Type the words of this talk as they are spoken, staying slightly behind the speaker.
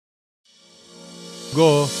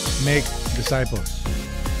Go make disciples.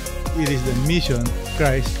 It is the mission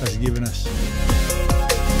Christ has given us.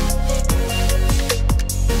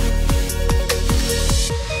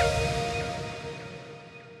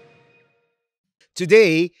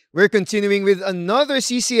 Today, we're continuing with another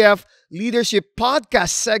CCF Leadership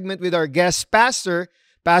Podcast segment with our guest pastor,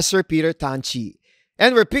 Pastor Peter Tanchi.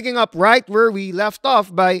 And we're picking up right where we left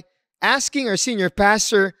off by asking our senior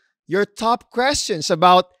pastor your top questions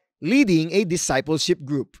about leading a discipleship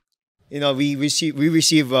group. You know, we receive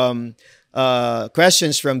questions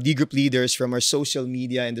from dgroup leaders from our social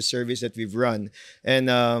media and the service that we've run.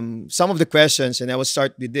 And some of the questions, and I will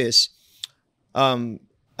start with this.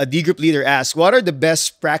 A dgroup leader asks, what are the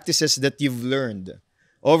best practices that you've learned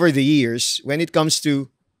over the years when it comes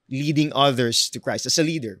to leading others to Christ as a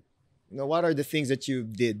leader? You know, what are the things that you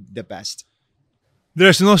did the past?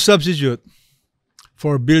 There's no substitute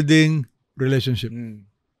for building relationship.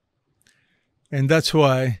 And that's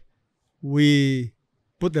why we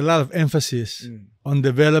put a lot of emphasis on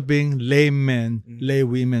developing laymen, lay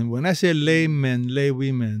women. When I say laymen, lay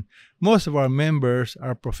women, most of our members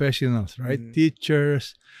are professionals, right?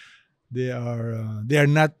 Teachers. They are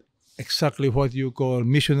not exactly what you call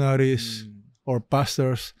missionaries or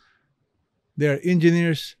pastors. They are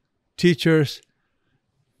engineers, teachers,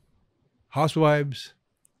 housewives.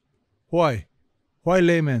 Why? Why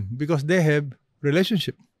laymen? Because they have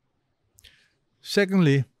relationship.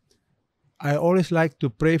 Secondly, I always like to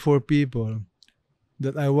pray for people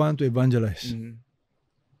that I want to evangelize.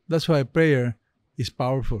 That's why prayer is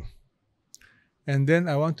powerful. And then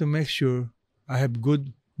I want to make sure I have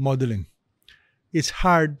good modeling. It's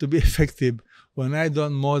hard to be effective when I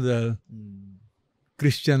don't model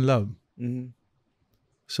Christian love.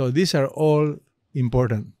 So these are all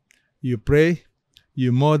important. You pray,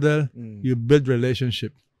 you model, you build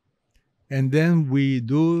relationship. And then we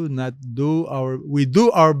do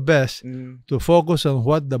our best to focus on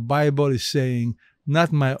what the Bible is saying,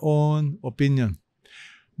 not my own opinion.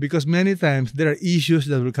 Because many times there are issues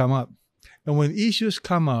that will come up. And when issues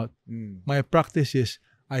come out, my practice is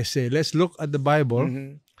I say, let's look at the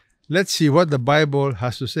Bible. Let's see what the Bible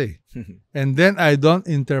has to say. And then I don't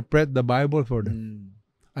interpret the Bible for them.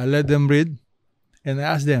 I let them read and I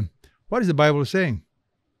ask them, what is the Bible saying?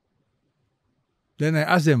 Then I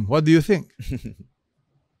ask them, what do you think?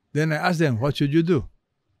 Then I ask them, what should you do?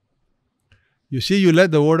 You see, you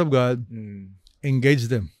let the Word of God engage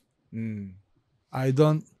them. I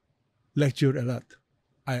don't lecture a lot.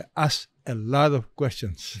 I ask a lot of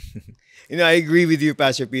questions. You know, I agree with you,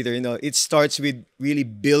 Pastor Peter. You know, it starts with really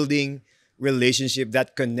building relationship,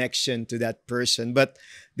 that connection to that person. But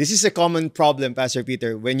this is a common problem, Pastor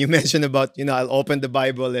Peter, when you mention about, you know, I'll open the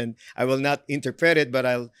Bible and I will not interpret it, but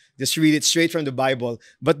I'll just read it straight from the Bible.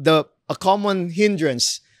 But a common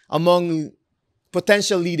hindrance among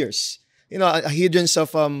potential leaders, you know, a hindrance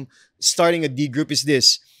of starting a D group is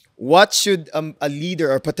this. What should a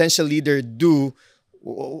leader or potential leader do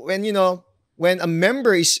when, you know, when a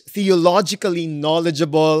member is theologically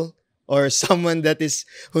knowledgeable or someone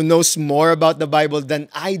who knows more about the Bible than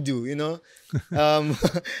I do, you know?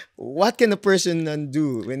 What can a person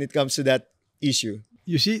do when it comes to that issue?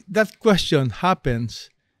 You see, that question happens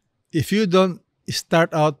if you don't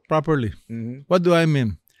start out properly. What do I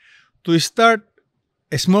mean? To start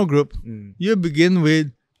a small group, you begin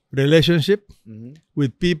with relationship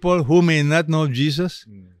with people who may not know Jesus,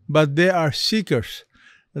 but they are seekers.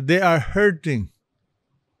 They are hurting.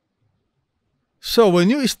 So when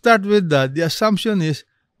you start with that, the assumption is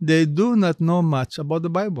they do not know much about the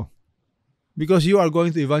Bible because you are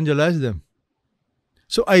going to evangelize them.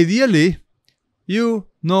 So ideally, you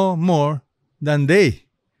know more than they.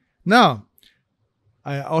 Now,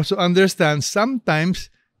 I also understand sometimes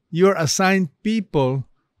you're assigned people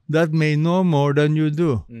that may know more than you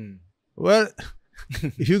do. Well,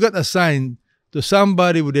 if you got assigned to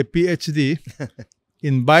somebody with a PhD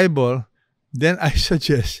in Bible, then I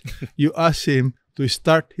suggest you ask him to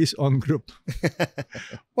start his own group.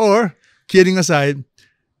 Or, kidding aside,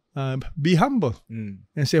 be humble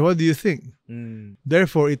and say, what do you think?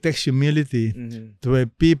 Therefore, it takes humility to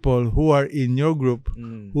have people who are in your group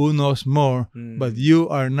who knows more, but you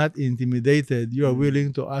are not intimidated. You are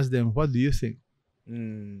willing to ask them, what do you think?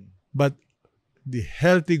 But the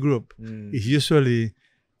healthy group is usually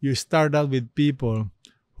you start out with people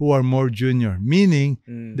who are more junior, meaning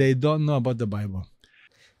they don't know about the Bible.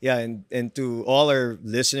 Yeah, and to all our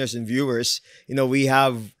listeners and viewers, you know, we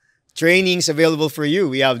have trainings available for you.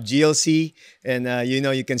 We have GLC, and you know,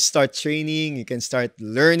 you can start training, you can start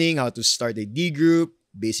learning how to start a D group,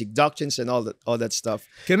 basic doctrines, and all that stuff.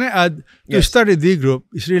 Can I add, to start a D group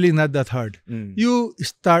is really not that hard. You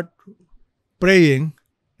start praying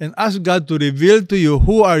and ask God to reveal to you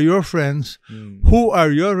who are your friends, who are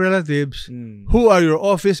your relatives, who are your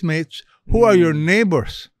office mates, who are your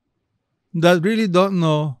neighbors that really don't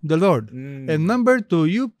know the Lord. And number two,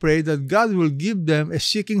 you pray that God will give them a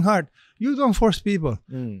seeking heart. You don't force people.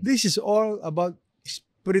 This is all about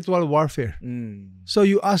spiritual warfare. So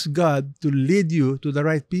you ask God to lead you to the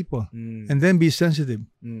right people and then be sensitive.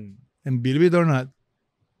 And believe it or not,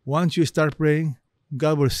 once you start praying,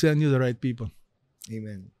 God will send you the right people.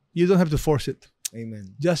 Amen. You don't have to force it.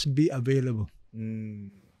 Amen. Just be available.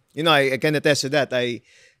 You know, I can attest to that.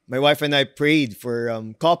 My wife and I prayed for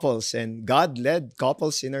couples, and God led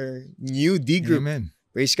couples in our new D group. Amen.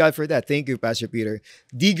 Praise God for that. Thank you, Pastor Peter.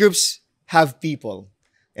 D groups have people,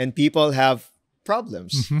 and people have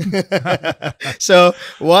problems. So,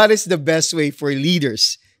 what is the best way for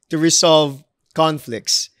leaders to resolve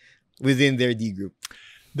conflicts within their D group?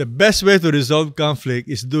 The best way to resolve conflict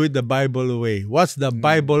is do it the Bible way. What's the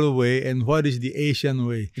Bible way and what is the Asian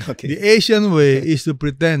way? Okay. The Asian way is to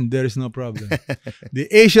pretend there is no problem. The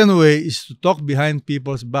Asian way is to talk behind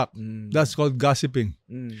people's back. That's called gossiping.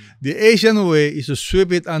 The Asian way is to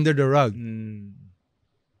sweep it under the rug.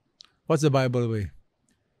 What's the Bible way?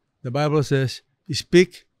 The Bible says,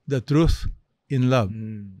 speak the truth in love.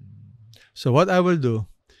 So what I will do,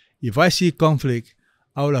 if I see conflict,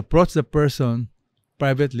 I will approach the person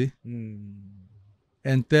privately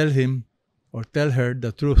and tell him or tell her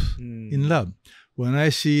the truth in love. When I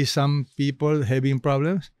see some people having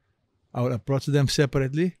problems, I will approach them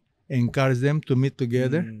separately, encourage them to meet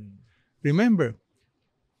together. Remember,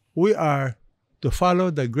 we are to follow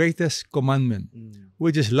the greatest commandment,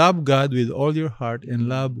 which is love God with all your heart and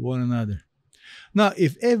love one another. Now,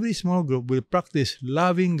 if every small group will practice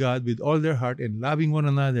loving God with all their heart and loving one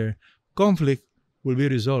another, conflict will be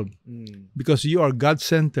resolved because you are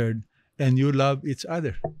God-centered and you love each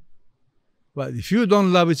other. But if you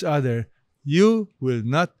don't love each other, you will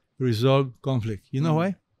not resolve conflict. You know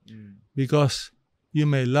why? Because you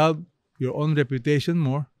may love your own reputation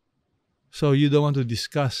more, so you don't want to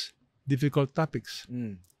discuss difficult topics.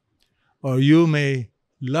 Or you may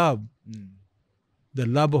love the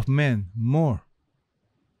love of men more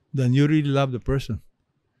than you really love the person.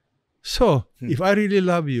 So, if I really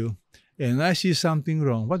love you, and I see something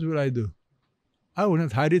wrong, what will I do? I will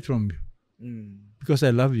not hide it from you because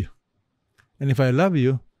I love you. And if I love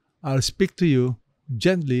you, I'll speak to you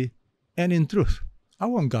gently and in truth. I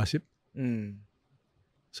won't gossip.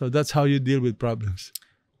 So that's how you deal with problems.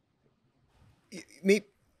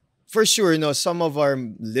 For sure, you know, some of our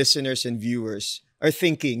listeners and viewers are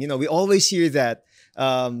thinking, you know, we always hear that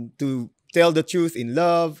to tell the truth in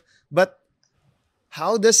love, but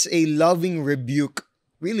how does a loving rebuke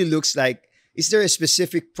really looks like? Is there a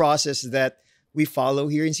specific process that we follow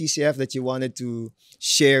here in CCF that you wanted to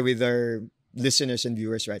share with our listeners and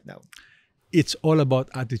viewers right now? It's all about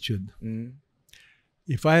attitude.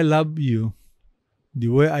 If I love you, the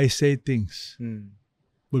way I say things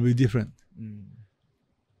will be different.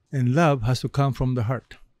 And love has to come from the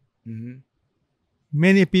heart.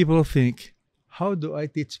 Many people think, how do I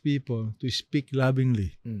teach people to speak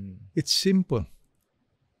lovingly? It's simple.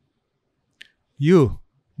 You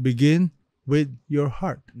begin with your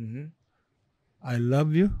heart. I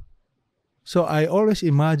love you. So I always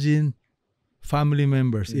imagine family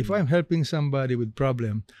members. If I'm helping somebody with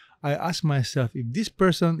problem, I ask myself, if this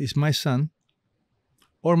person is my son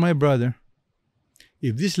or my brother,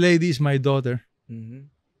 if this lady is my daughter,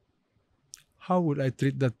 how would I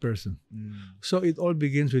treat that person? So it all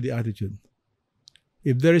begins with the attitude.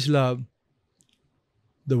 If there is love,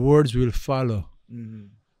 the words will follow.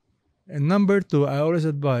 And number two, I always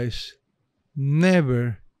advise,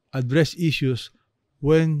 never address issues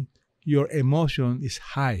when your emotion is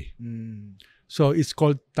high. So it's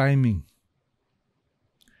called timing.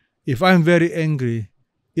 If I'm very angry,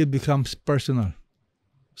 it becomes personal.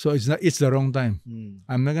 So it's the wrong time.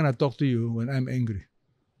 I'm not going to talk to you when I'm angry.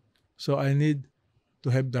 So I need to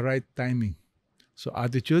have the right timing. So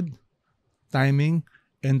attitude, timing,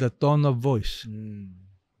 and the tone of voice.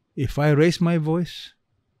 If I raise my voice,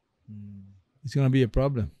 it's going to be a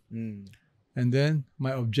problem. And then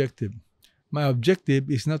my objective. My objective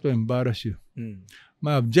is not to embarrass you.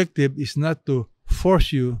 My objective is not to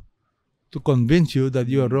force you, to convince you that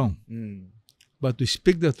you are wrong, but to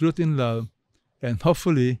speak the truth in love, and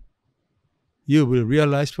hopefully you will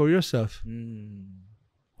realize for yourself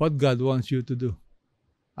what God wants you to do.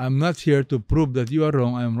 I'm not here to prove that you are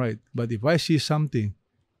wrong, I'm right. But if I see something,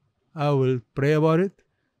 I will pray about it.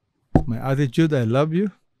 My attitude, I love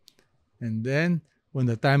you. And then when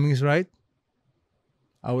the timing is right,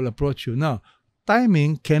 I will approach you. Now,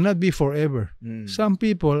 timing cannot be forever. Some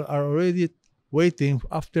people are already waiting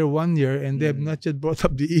after 1 year and they have not yet brought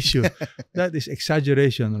up the issue. That is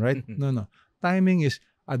exaggeration, right? No. Timing is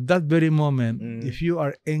at that very moment. If you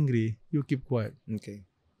are angry, you keep quiet. Okay.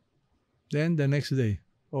 Then the next day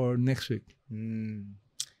or next week.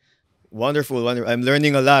 Wonderful, wonderful. I'm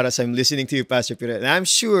learning a lot as I'm listening to you, Pastor Peter. And I'm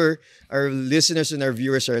sure our listeners and our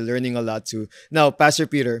viewers are learning a lot too. Now, Pastor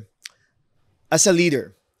Peter, as a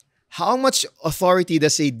leader, how much authority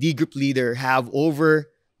does a D group leader have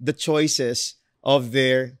over the choices of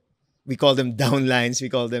their, we call them downlines, we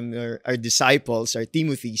call them our disciples, our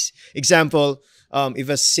Timothys? Example, if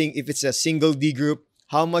it's a single D group,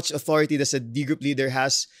 how much authority does a D group leader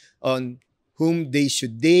has on whom they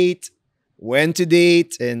should date, when to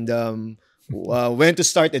date, and when to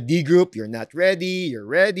start a D group? You're not ready, you're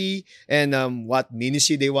ready, and what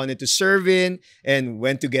ministry they wanted to serve in, and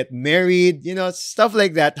when to get married, stuff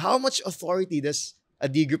like that. How much authority does a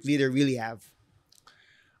D group leader really have?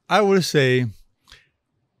 I will say,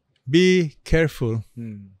 be careful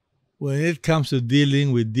when it comes to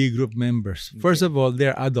dealing with D group members. Okay. First of all,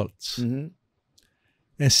 they're adults. And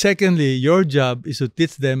secondly, your job is to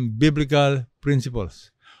teach them biblical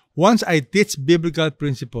principles. Once I teach biblical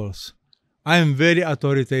principles, I am very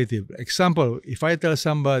authoritative. Example, if I tell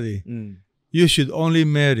somebody, you should only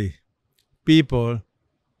marry people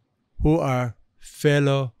who are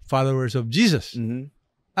fellow followers of Jesus,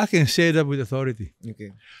 I can say that with authority.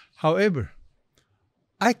 Okay. However,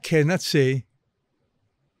 I cannot say,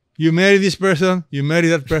 you marry this person, you marry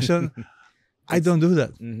that person. I don't do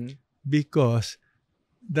that because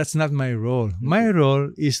that's not my role. My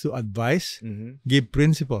role is to advise, give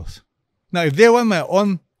principles. Now, if they want my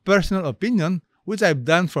own personal opinion, which I've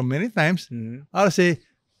done for many times, I'll say,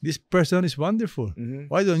 this person is wonderful.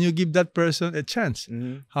 Why don't you give that person a chance?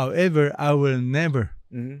 However, I will never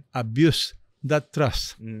abuse that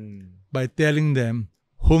trust by telling them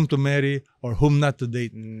whom to marry or whom not to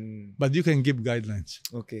date. But you can give guidelines.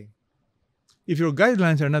 Okay. If your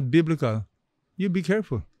guidelines are not biblical, you be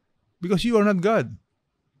careful because you are not God.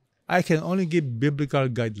 I can only give biblical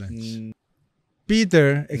guidelines.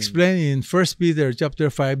 Peter explained in 1 Peter chapter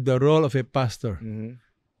 5 the role of a pastor.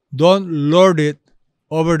 Don't lord it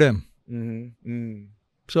over them.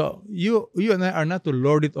 So you and I are not to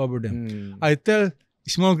lord it over them. I tell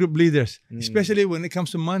small group leaders, especially when it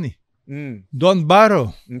comes to money, don't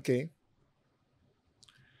borrow. Okay.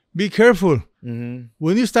 Be careful. When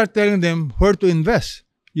you start telling them where to invest,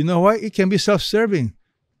 you know why? It can be self-serving.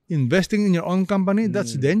 Investing in your own company,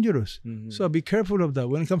 that's dangerous. So be careful of that.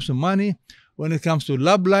 When it comes to money, when it comes to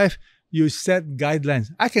love life, you set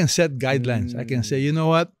guidelines. I can set guidelines. I can say, you know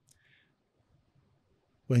what?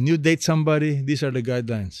 When you date somebody, these are the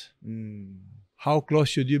guidelines. How close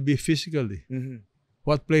should you be physically?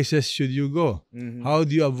 What places should you go? How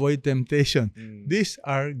do you avoid temptation? These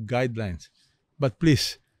are guidelines. But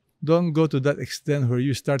please, don't go to that extent where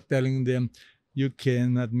you start telling them you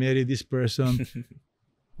cannot marry this person.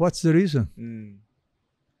 What's the reason?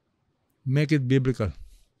 Make it biblical.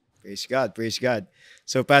 Praise God, praise God.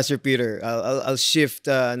 So, Pastor Peter, I'll shift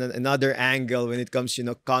another angle when it comes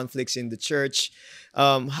to conflicts in the church.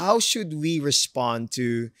 How should we respond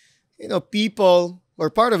to people or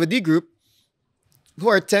part of a D group who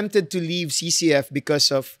are tempted to leave CCF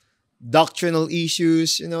because of doctrinal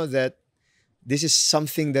issues? That this is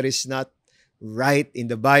something that is not right in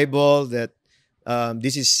the Bible, that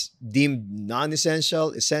this is deemed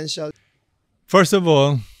non-essential, essential. First of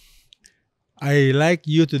all, I like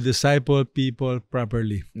you to disciple people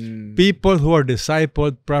properly. People who are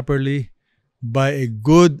discipled properly by a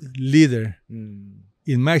good leader,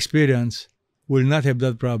 in my experience, will not have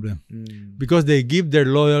that problem. Because they give their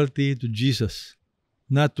loyalty to Jesus,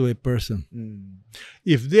 not to a person.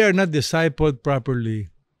 If they are not discipled properly,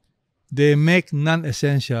 they make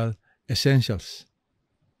non-essential essentials.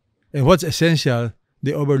 And what's essential,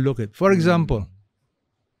 they overlook it. For example,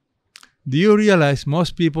 do you realize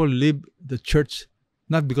most people leave the church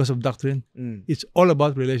not because of doctrine? It's all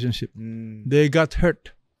about relationship. They got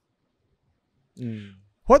hurt.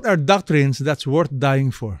 What are doctrines that's worth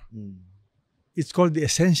dying for? It's called the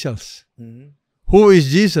essentials. Who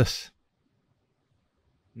is Jesus?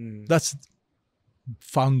 That's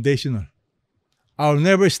foundational. I'll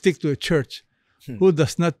never stick to a church who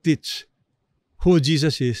does not teach who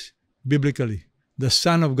Jesus is biblically. The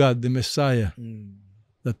Son of God, the Messiah.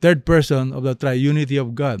 The third person of the triunity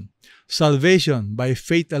of God. Salvation by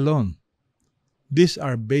faith alone. These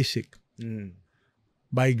are basic.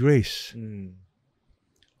 By grace.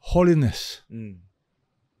 Holiness.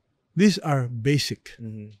 These are basic.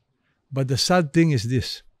 But the sad thing is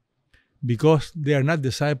this. Because they are not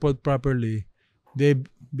discipled properly, they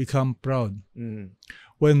become proud.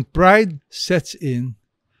 When pride sets in,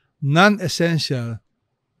 non-essential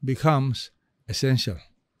becomes essential.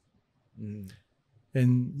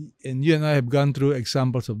 And you and I have gone through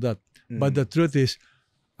examples of that. But the truth is,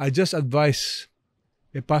 I just advised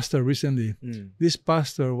a pastor recently. This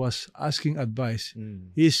pastor was asking advice.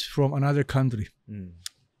 He's from another country,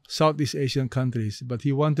 Southeast Asian countries, but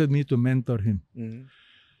he wanted me to mentor him.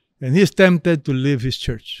 And he's tempted to leave his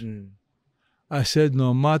church. I said,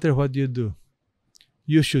 no matter what you do,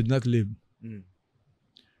 you should not leave.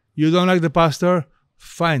 You don't like the pastor?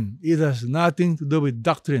 Fine. It has nothing to do with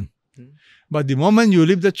doctrine. But the moment you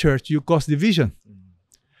leave the church, you cause division.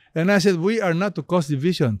 And I said, we are not to cause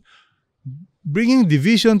division. Bringing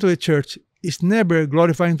division to a church is never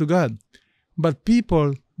glorifying to God. But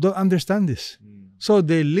people don't understand this. So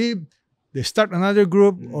they leave, they start another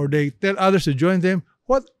group, or they tell others to join them.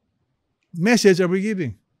 What message are we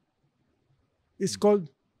giving? It's called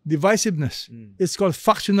divisiveness. It's called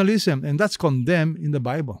factionalism, and that's condemned in the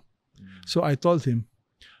Bible. So I told him,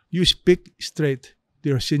 you speak straight to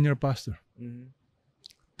your senior pastor.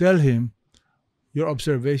 Tell him your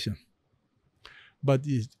observation. But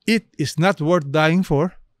it is not worth dying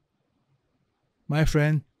for. My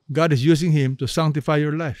friend, God is using him to sanctify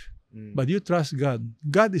your life. But you trust God.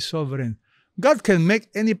 God is sovereign. God can make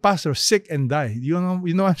any pastor sick and die. You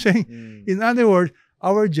know what I'm saying? In other words,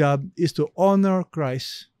 our job is to honor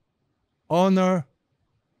Christ, honor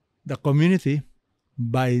the community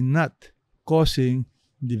by not causing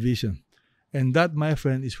division. And that, my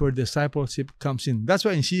friend, is where discipleship comes in. That's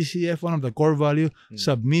why in CCF, one of the core values,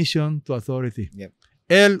 submission to authority. Yep.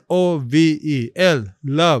 L-O-V-E. L,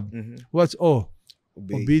 love. What's O?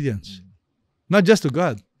 Obedience. Not just to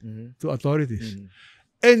God, to authorities.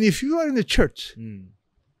 And if you are in a church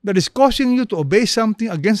that is causing you to obey something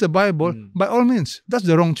against the Bible, by all means, that's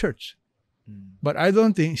the wrong church. But I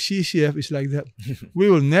don't think CCF is like that. We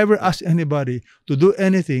will never ask anybody to do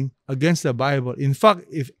anything against the Bible. In fact,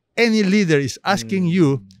 if any leader is asking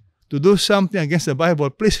you to do something against the Bible,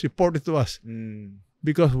 please report it to us.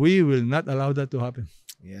 Because we will not allow that to happen.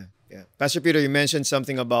 Yeah. Pastor Peter, you mentioned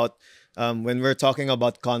something about when we're talking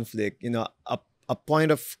about conflict, a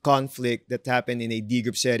point of conflict that happened in a D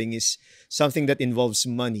group setting is something that involves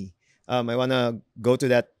money. I want to go to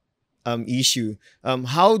that issue.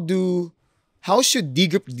 How should D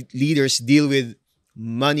group leaders deal with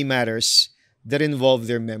money matters that involve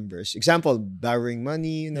their members? Example, borrowing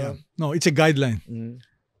money, Yeah. No, it's a guideline.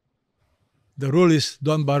 The rule is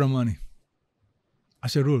don't borrow money.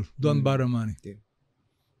 As a rule, don't borrow money. Okay.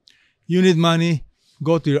 You need money,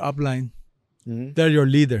 go to your upline. Tell your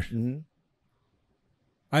leader,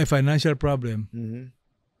 I have a financial problem,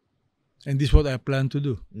 and this is what I plan to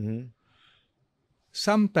do.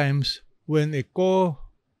 Sometimes when a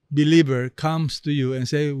co-believer comes to you and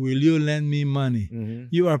say, will you lend me money?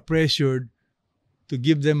 You are pressured to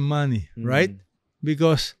give them money, right?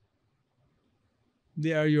 Because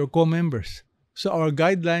they are your co-members. So our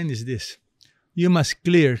guideline is this. You must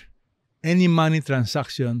clear any money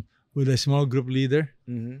transaction with a small group leader,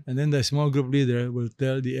 and then the small group leader will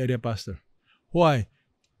tell the area pastor. Why?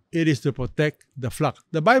 It is to protect the flock.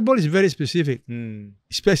 The Bible is very specific,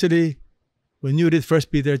 especially when you read 1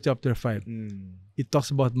 Peter chapter 5. It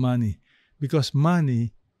talks about money, because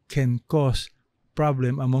money can cause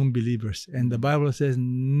problem among believers. And the Bible says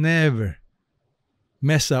never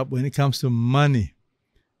mess up when it comes to money.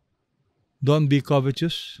 Don't be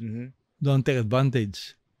covetous. Don't take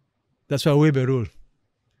advantage. That's why we have a rule.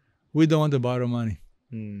 We don't want to borrow money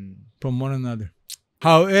from one another.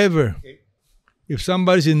 However, if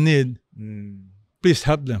somebody's in need, please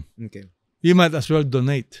help them. Okay. You might as well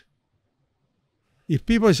donate. If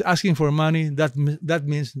people is asking for money, that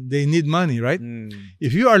means they need money, right?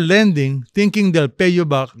 If you are lending, thinking they'll pay you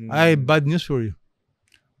back, I have bad news for you.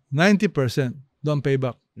 90% don't pay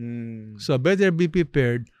back. So better be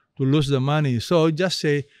prepared to lose the money. So just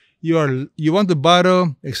say you want to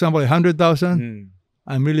borrow, example, 100,000.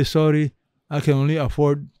 I'm really sorry. I can only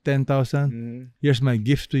afford 10,000. Here's my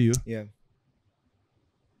gift to you. Yeah.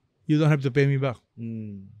 You don't have to pay me back.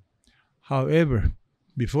 However,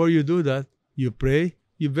 before you do that, you pray,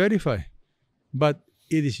 you verify. But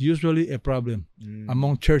it is usually a problem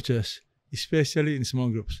among churches, especially in small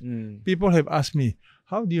groups. People have asked me,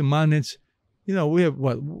 how do you manage? We have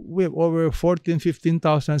over 14,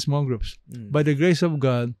 15,000 small groups. By the grace of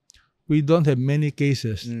God, we don't have many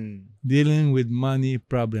cases dealing with money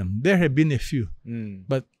problem. There have been a few,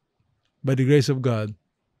 but by the grace of God,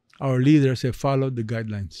 our leaders have followed the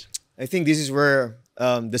guidelines. I think this is where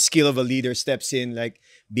the skill of a leader steps in, like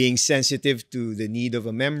being sensitive to the need of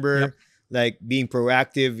a member, like being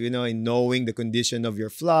proactive, in knowing the condition of your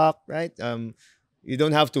flock, right? You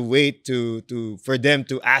don't have to wait for them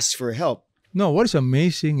to ask for help. No, what is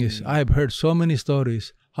amazing is I've heard so many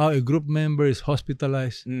stories how a group member is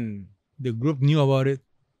hospitalized. The group knew about it,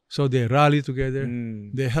 so they rally together.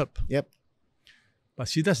 They help. Yep. But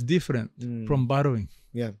see, that's different from borrowing.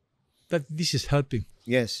 Yeah. That this is helping.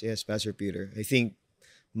 Yes, Pastor Peter. I think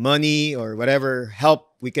money or whatever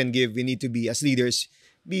help we can give, we need to be, as leaders,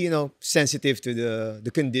 be, sensitive to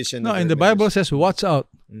the condition. No, of and our the Bible members. says, watch out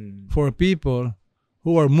for people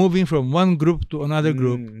who are moving from one group to another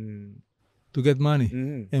group to get money.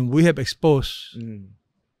 And we have exposed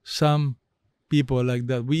some people like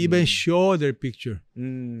that. We even show their picture.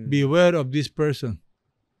 Beware of this person.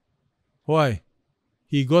 Why?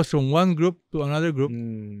 He goes from one group to another group,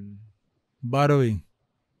 borrowing,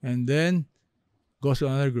 and then goes to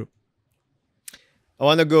another group. I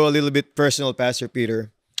want to go a little bit personal, Pastor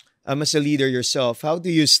Peter. As a leader yourself, how do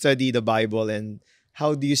you study the Bible and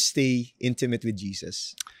how do you stay intimate with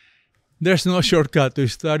Jesus? There's no shortcut. To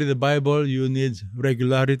study the Bible, you need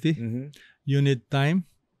regularity. You need time.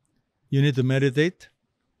 You need to meditate.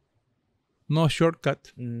 No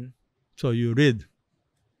shortcut. So you read,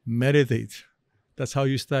 meditate. That's how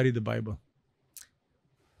you study the Bible.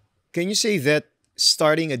 Can you say that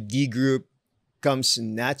starting a D group comes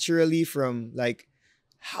naturally from, like,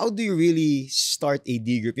 how do you really start a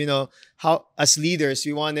D group? How, as leaders,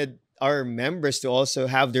 we wanted our members to also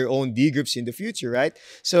have their own D groups in the future, right?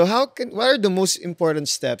 So what are the most important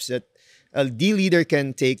steps that a D leader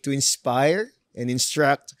can take to inspire and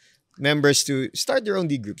instruct members to start their own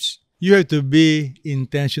D groups? You have to be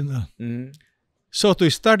intentional. So to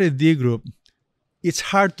start a D group, it's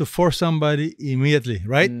hard to force somebody immediately,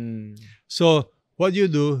 right? So what you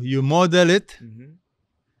do, you model it.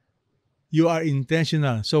 You are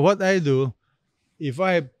intentional. So what I do, if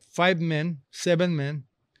I have 5 men, 7 men,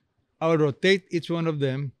 I'll rotate each one of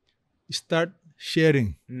them, start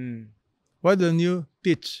sharing. Why don't you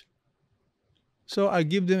teach? So I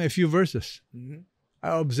give them a few verses.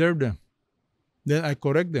 I observe them. Then I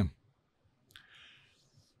correct them.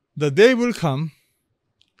 The day will come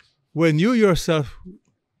when you yourself,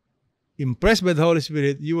 impressed by the Holy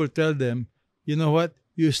Spirit, you will tell them, you know what?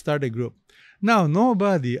 You start a group. Now,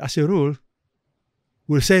 nobody, as a rule,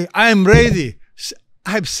 will say, I'm ready.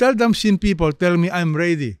 I've seldom seen people tell me I'm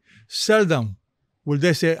ready. Seldom will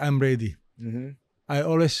they say I'm ready. I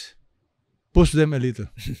always push them a little.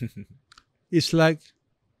 It's like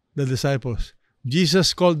the disciples.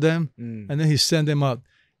 Jesus called them and then he sent them out.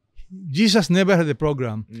 Jesus never had a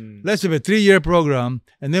program. Let's have a 3-year program,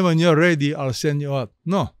 and then when you're ready, I'll send you out.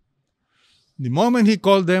 No. The moment he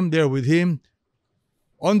called them, they're with him.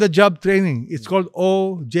 On-the-job training. It's called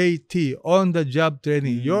OJT, on-the-job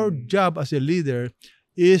training. Your job as a leader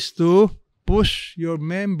is to push your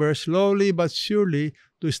members slowly but surely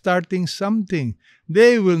to starting something.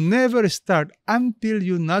 They will never start until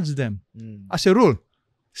you nudge them. As a rule,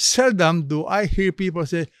 seldom do I hear people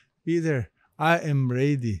say, Peter, I am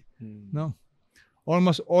ready. No.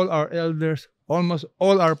 Almost all our elders, almost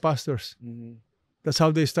all our pastors, that's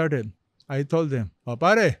how they started. I told them, oh,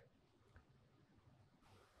 pare,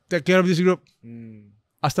 take care of this group.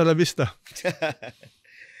 Hasta la vista.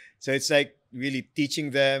 So it's like really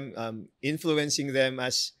teaching them, influencing them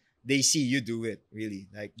as they see you do it, really.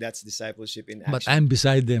 Like that's discipleship in action. But I'm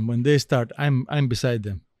beside them. When they start, I'm beside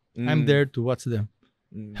them. I'm there to watch them,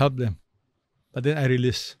 help them. But then I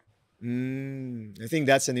release. I think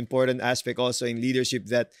that's an important aspect also in leadership,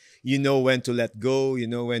 that you know when to let go, you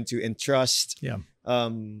know when to entrust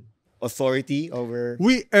authority over.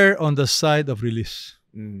 We err on the side of release.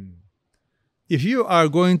 If you are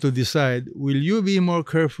going to decide, will you be more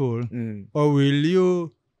careful or will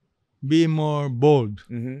you be more bold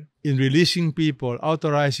in releasing people,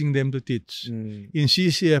 authorizing them to teach? In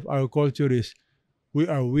CCF, our culture is we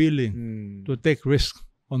are willing to take risks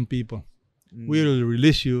on people. We will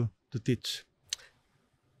release you to teach.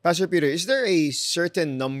 Pastor Peter, is there a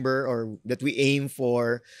certain number or that we aim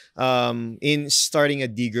for in starting a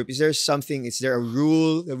D group? Is there a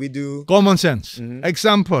rule that we do? Common sense.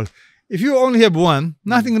 Example, if you only have one,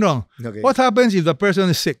 nothing wrong. Okay. What happens if the person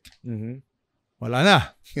is sick? Wala na.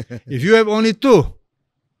 If you have only 2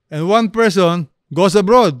 and one person goes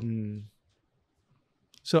abroad.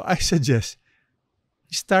 So I suggest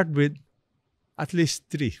start with at least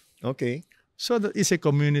 3. Okay. So that it's a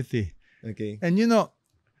community. Okay. And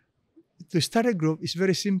to start a group is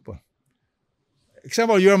very simple.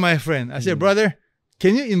 Example, you're my friend. I say, brother,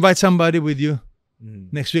 can you invite somebody with you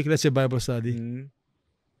next week? Let's say Bible study.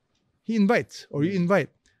 He invites or you invite.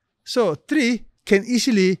 So 3 can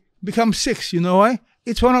easily become 6. You know why?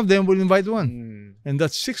 Each one of them will invite one. And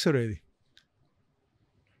that's 6 already.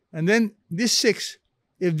 And then these 6,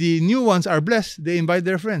 if the new ones are blessed, they invite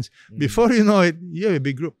their friends. Before you know it, you have a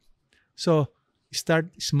big group. So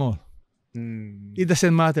start small. It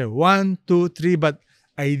doesn't matter 1, 2, 3, but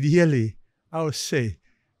ideally, I would say,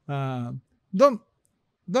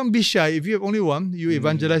 don't be shy. If you have only one, you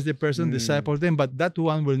evangelize the person, disciple them, but that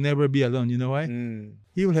one will never be alone. You know why?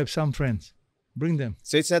 He will have some friends. Bring them.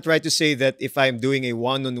 So it's not right to say that if I'm doing a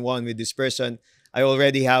one-on-one with this person, we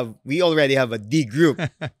already have a D group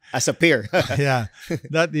as a pair. Yeah,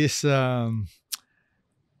 that is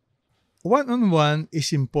one-on-one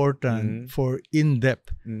is important for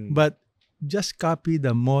in-depth, but just copy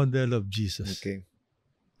the model of Jesus. Okay.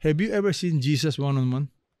 Have you ever seen Jesus one-on-one?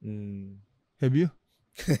 Have you?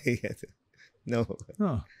 No.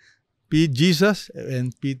 No. Jesus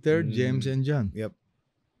and Peter, James, and John. Yep.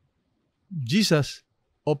 Jesus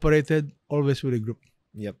operated always with a group.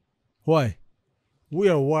 Yep. Why? We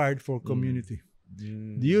are wired for community.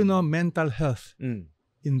 Do you know mental health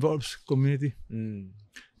involves community?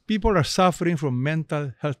 People are suffering from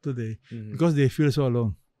mental health today because they feel so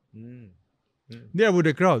alone. They are with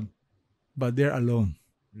a crowd, but they're alone.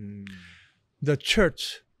 The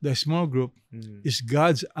church, the small group, is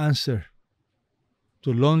God's answer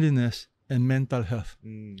to loneliness and mental health.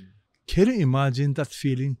 Can you imagine that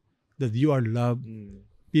feeling that you are loved?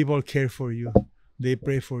 People care for you. They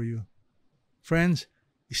pray for you. Friends,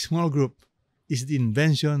 a small group is the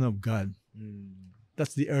invention of God.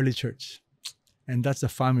 That's the early church. And that's the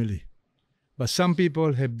family. But some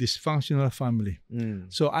people have dysfunctional family.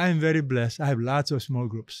 So I am very blessed. I have lots of small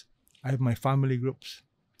groups. I have my family groups.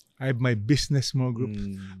 I have my business small groups.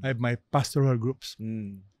 I have my pastoral groups.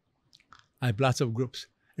 I have lots of groups.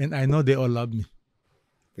 And I know they all love me.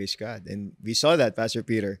 Praise God. And we saw that, Pastor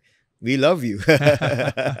Peter. We love you.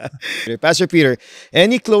 Pastor Peter,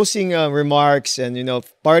 any closing remarks and,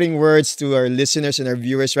 parting words to our listeners and our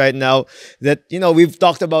viewers right now that, we've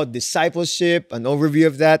talked about discipleship, an overview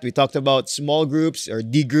of that. We talked about small groups or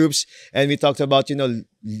D groups, and we talked about,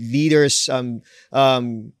 leaders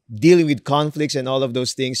dealing with conflicts and all of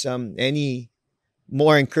those things. Any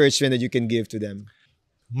more encouragement that you can give to them?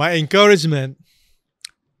 My encouragement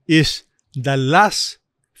is the last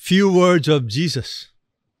few words of Jesus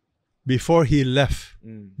before he left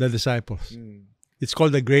the disciples. It's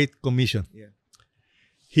called the Great Commission. Yeah.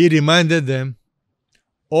 He reminded them,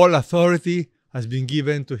 all authority has been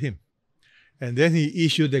given to him. And then he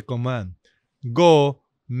issued a command, go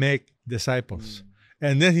make disciples.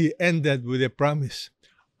 And then he ended with a promise,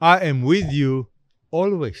 I am with you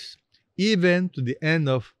always, even to the end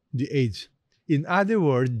of the age. In other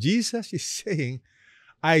words, Jesus is saying,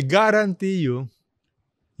 I guarantee you,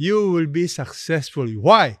 you will be successful.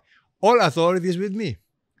 Why? All authority is with me,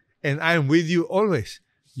 and I am with you always.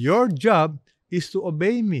 Your job is to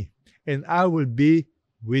obey me, and I will be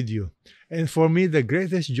with you. And for me, the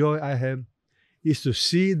greatest joy I have is to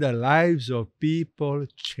see the lives of people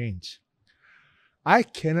change. I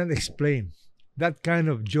cannot explain that kind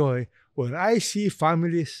of joy when I see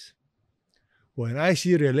families, when I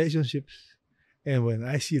see relationships, and when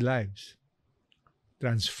I see lives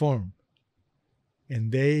transform.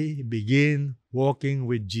 And they begin walking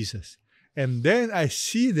with Jesus. And then I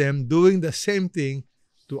see them doing the same thing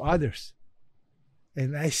to others.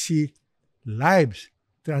 And I see lives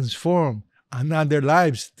transform, another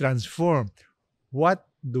lives transform. What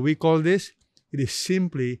do we call this? It is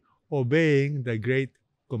simply obeying the Great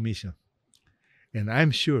Commission. And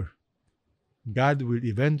I'm sure God will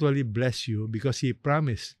eventually bless you because He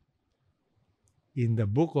promised. In the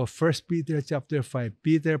book of 1 Peter chapter 5,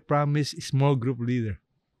 Peter promised a small group leader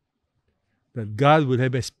that God will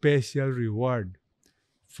have a special reward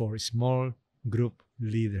for a small group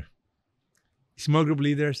leader. Small group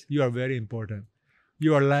leaders, you are very important.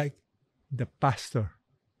 You are like the pastor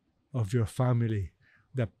of your family,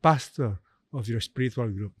 the pastor of your spiritual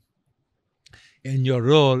group. And your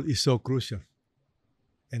role is so crucial.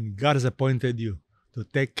 And God has appointed you to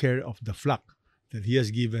take care of the flock that He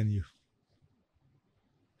has given you.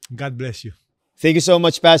 God bless you. Thank you so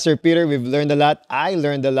much, Pastor Peter. We've learned a lot. I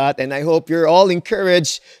learned a lot. And I hope you're all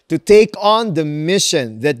encouraged to take on the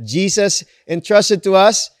mission that Jesus entrusted to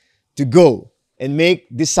us to go and make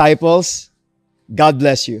disciples. God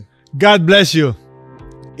bless you. God bless you.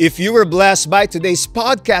 If you were blessed by today's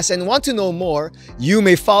podcast and want to know more, you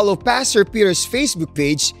may follow Pastor Peter's Facebook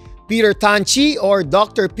page, Peter Tanchi, or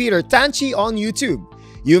Dr. Peter Tanchi on YouTube.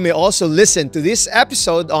 You may also listen to this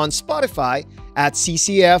episode on Spotify at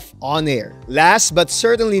CCF On Air. Last but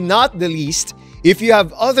certainly not the least, if you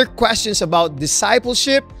have other questions about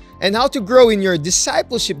discipleship and how to grow in your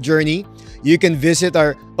discipleship journey, you can visit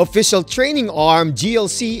our official training arm,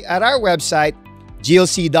 GLC, at our website,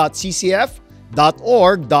 glc.ccf.org.ph,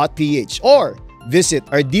 or visit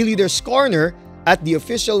our D Leaders Corner at the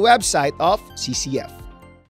official website of CCF.